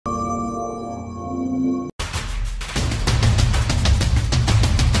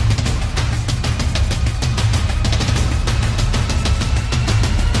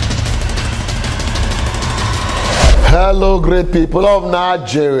Hello, great people of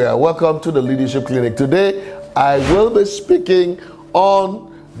Nigeria. Welcome to the Leadership Clinic. Today, I will be speaking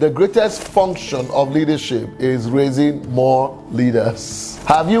on the greatest function of leadership is raising more leaders.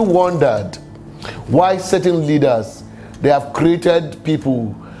 Have you wondered why certain leaders, they have created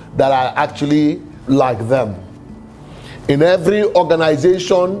people that are actually like them? In every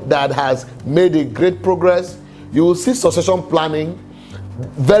organization that has made a great progress, you will see succession planning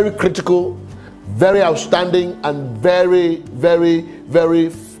very critical, very outstanding, and very, very, very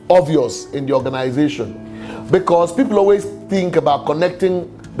obvious in the organization, because people always think about connecting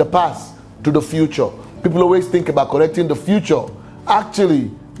the past to the future. People always think about connecting the future actually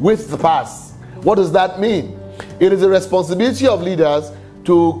with the past. What does that mean? It is a responsibility of leaders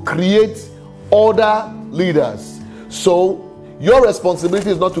to create other leaders. So your responsibility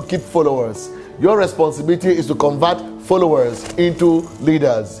is not to keep followers. Your responsibility is to convert followers into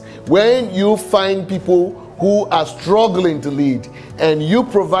leaders. When you find people who are struggling to lead and you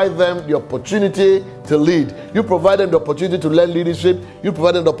provide them the opportunity to lead, you provide them the opportunity to learn leadership, you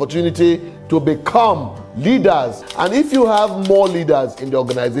provide them the opportunity to become leaders. And if you have more leaders in the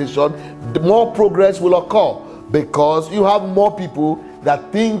organization, the more progress will occur, because you have more people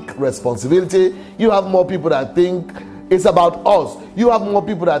that think responsibility, you have more people that think it's about us. You have more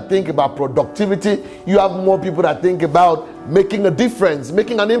people that think about productivity. You have more people that think about making a difference,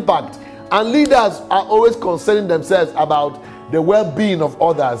 making an impact. And leaders are always concerning themselves about the well-being of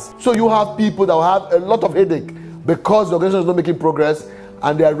others. So you have people that will have a lot of headache because the organization is not making progress,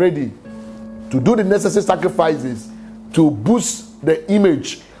 and they are ready to do the necessary sacrifices to boost the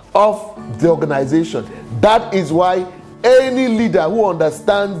image of the organization. That is why any leader who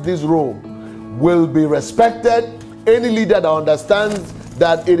understands this role will be respected. Any leader that understands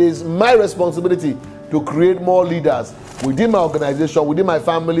that it is my responsibility to create more leaders within my organization, within my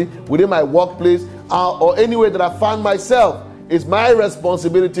family, within my workplace, or anywhere that I find myself, it's my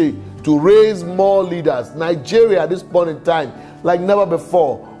responsibility to raise more leaders. Nigeria at this point in time, like never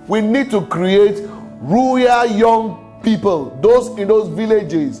before, we need to create royal young people, those in those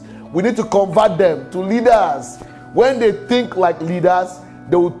villages. We need to convert them to leaders. When they think like leaders,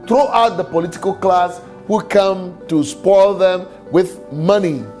 they will throw out the political class who come to spoil them with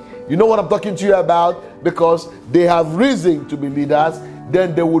money. You know what I'm talking to you about? Because they have reason to be leaders,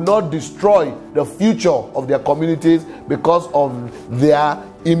 then they will not destroy the future of their communities because of their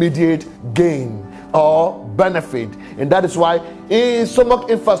immediate gain or benefit. And that is why so much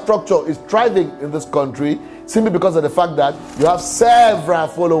infrastructure is thriving in this country, simply because of the fact that you have several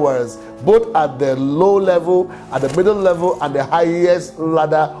followers, both at the low level, at the middle level, and the highest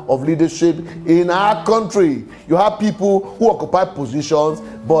ladder of leadership in our country. You have people who occupy positions,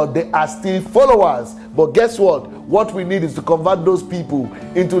 but they are still followers. But guess what? What we need is to convert those people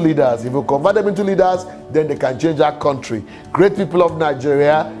into leaders. If we convert them into leaders, then they can change our country. Great people of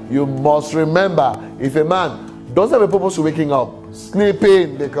Nigeria, you must remember, if a man doesn't have a purpose to waking up,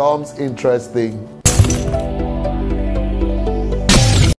 sleeping becomes interesting.